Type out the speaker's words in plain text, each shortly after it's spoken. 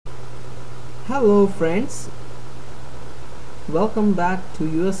Hello friends, welcome back to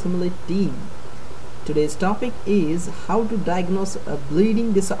UsmleTeam. Today's topic is how to diagnose a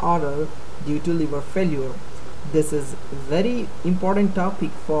bleeding disorder due to liver failure. This is a very important topic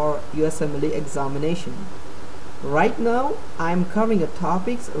for USMLE examination. Right now I am covering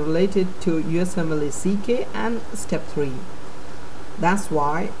topics related to USMLE CK and step 3. That's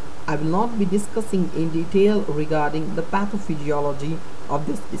why I will not be discussing in detail regarding the pathophysiology of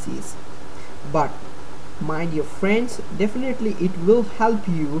this disease. But my dear friends, definitely it will help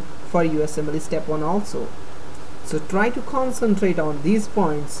you for USMLE step 1 also. So try to concentrate on these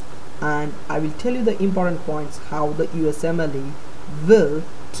points and I will tell you the important points how the USMLE will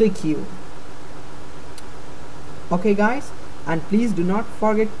trick you. Okay guys, and please do not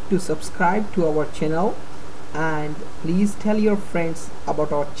forget to subscribe to our channel and please tell your friends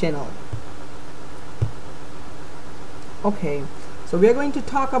about our channel. Okay, so we are going to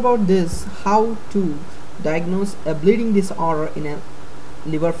talk about this, how to diagnose a bleeding disorder in a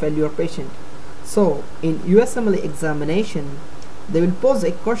liver failure patient. So in USMLE examination they will pose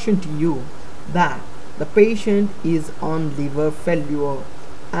a question to you that the patient is on liver failure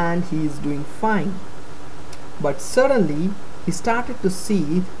and he is doing fine, but suddenly he started to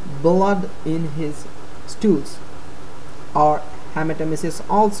see blood in his stools or hematemesis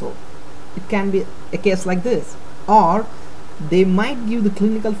also. It can be a case like this, or they might give the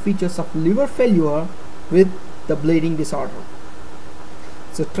clinical features of liver failure with the bleeding disorder.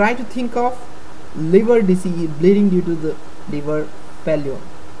 So try to think of liver disease, bleeding due to the liver failure.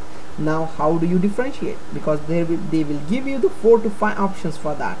 Now how do you differentiate? Because they will give you the 4 to 5 options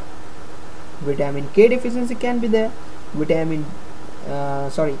for that. Vitamin K deficiency can be there, vitamin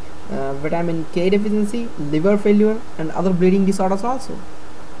K deficiency, liver failure and other bleeding disorders also,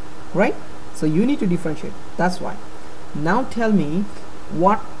 right? So you need to differentiate. That's why. Now tell me,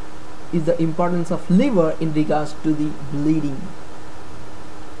 what is the importance of liver in regards to the bleeding?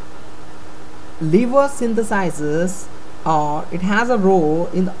 Liver synthesizes, or it has a role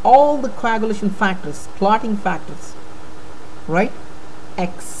in all the coagulation factors, clotting factors, right?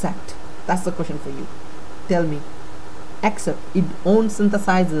 Except, that's the question for you. Tell me, except it only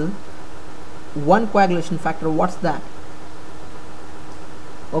synthesizes one coagulation factor. What's that?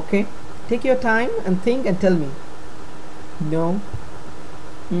 Okay, take your time and think and tell me. No.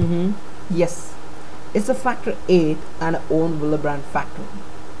 Yes, it's a factor 8 and own Willebrand factor.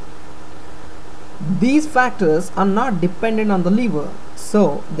 These factors are not dependent on the liver,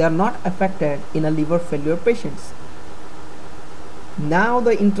 so they are not affected in a liver failure patients. Now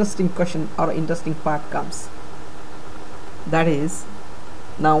the interesting question or interesting part comes. That is,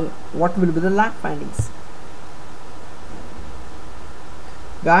 now what will be the lab findings?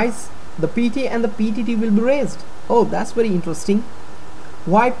 Guys, the PT and the PTT will be raised. Oh, that's very interesting.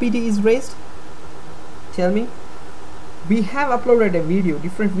 Why PT is raised? Tell me. We have uploaded a video,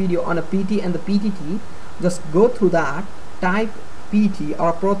 different video on a PT and the PTT. Just go through that. Type PT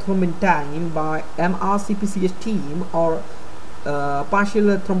or prothrombin time by MRCPCS team or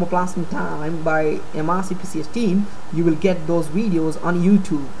partial thromboplastin time by MRCPCS team. You will get those videos on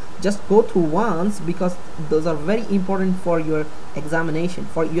YouTube. Just go through once because those are very important for your examination,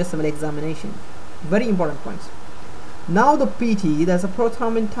 for USMLE examination. Very important points. Now the PT, there's a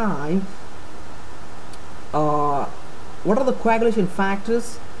prothrombin time. What are the coagulation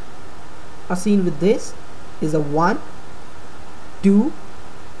factors are seen with this? Is a 1, 2,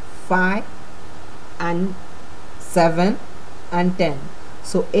 5 and 7 and 10.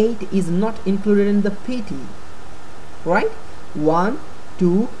 So 8 is not included in the PT, right? 1,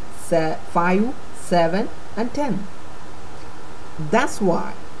 2, 5, 7 and 10. That's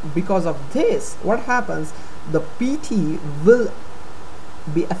why, because of this, what happens, the PT will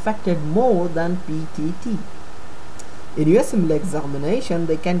be affected more than PTT. In USMLE examination,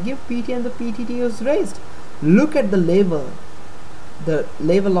 they can give PT and the PTT is raised. Look at the level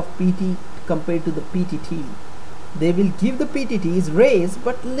of PT compared to the PTT. They will give the PTT is raised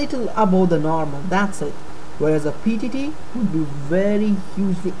but little above the normal. That's it. Whereas a PTT would be very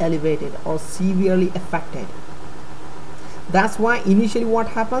hugely elevated or severely affected. That's why initially what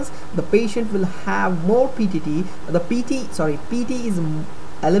happens, the patient will have more PTT. PT is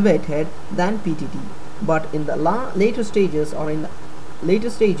elevated than PTT, but in the later stages or in the later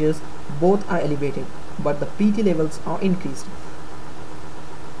stages both are elevated, but the PT levels are increased.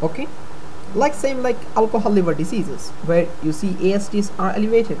 Okay, like same like alcohol liver diseases where you see ASTs are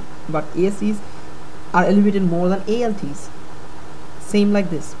elevated, but ASTs are elevated more than ALTs. Same like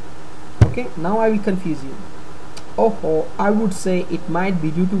this. Okay, now I will confuse you. Oh, I would say it might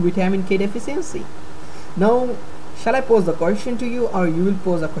be due to vitamin K deficiency. Now Shall I pose the question to you or you will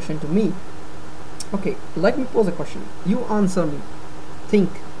pose a question to me? Okay, let me pose a question. You answer me. Think.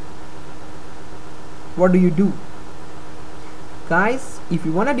 What do you do? Guys, if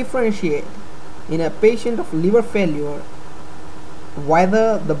you want to differentiate in a patient of liver failure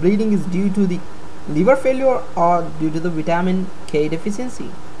whether the bleeding is due to the liver failure or due to the vitamin K deficiency,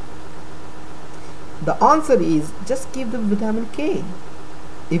 the answer is just give the vitamin K.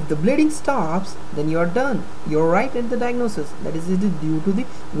 If the bleeding stops, then you are done. You're right at the diagnosis. That is, it is due to the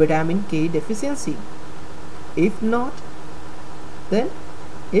vitamin K deficiency. If not, then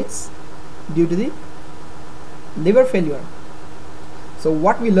it's due to the liver failure. So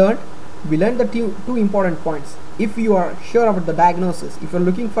what we learned the two important points. If you are sure about the diagnosis, if you're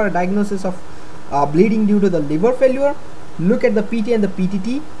looking for a diagnosis of bleeding due to the liver failure, look at the PT and the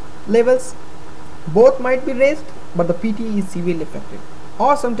PTT levels. Both might be raised, but the PT is severely affected,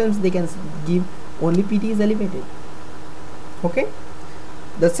 or sometimes they can give only PT is elevated. Okay.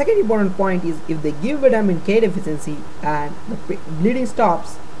 The second important point is if they give vitamin K deficiency and the bleeding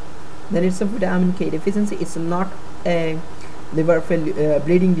stops, then it's a vitamin K deficiency. It's not a liver failure,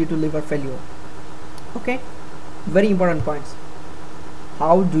 bleeding due to liver failure. Okay, very important points.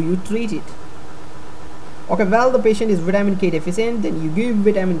 How do you treat it? Okay, well, the patient is vitamin K deficient, then you give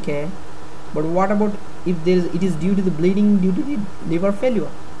vitamin K. But what about if it is due to the bleeding due to the liver failure?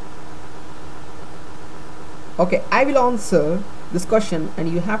 Okay, I will answer this question and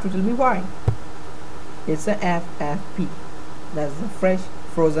you have to tell me why. It's a FFP, that's the fresh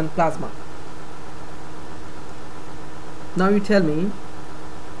frozen plasma. Now you tell me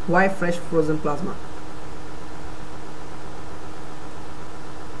why fresh frozen plasma.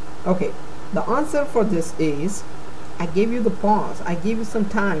 Okay, the answer for this is I gave you the pause, I gave you some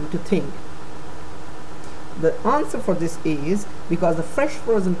time to think. The answer for this is because the fresh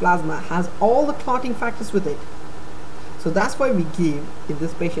frozen plasma has all the clotting factors with it. So that's why we give in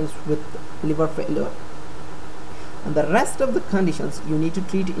these patients with liver failure. And the rest of the conditions you need to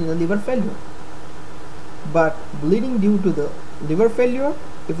treat in the liver failure. But bleeding due to the liver failure,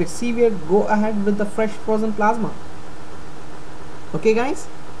 if it's severe, go ahead with the fresh frozen plasma. Okay guys,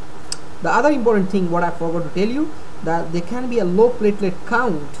 the other important thing what I forgot to tell you, that there can be a low platelet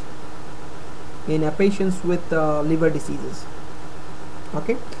count in a patients with liver diseases.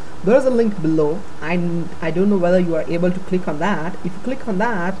 Okay, there is a link below. I don't know whether you are able to click on that. If you click on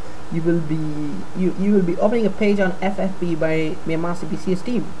that, you will be opening a page on FFP by Myanmar CPCS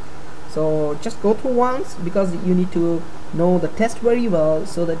team. So just go through once, because you need to know the test very well,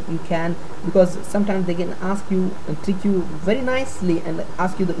 so that you can, because sometimes they can ask you and trick you very nicely and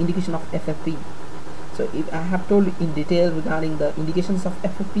ask you the indication of FFP. So if I have told you in detail regarding the indications of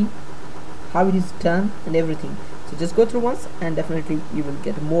FFP, how it is done and everything. So just go through once and definitely you will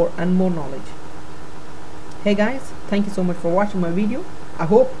get more and more knowledge. Hey guys, thank you so much for watching my video. I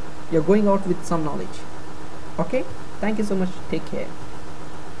hope you're going out with some knowledge. Okay, thank you so much. Take care.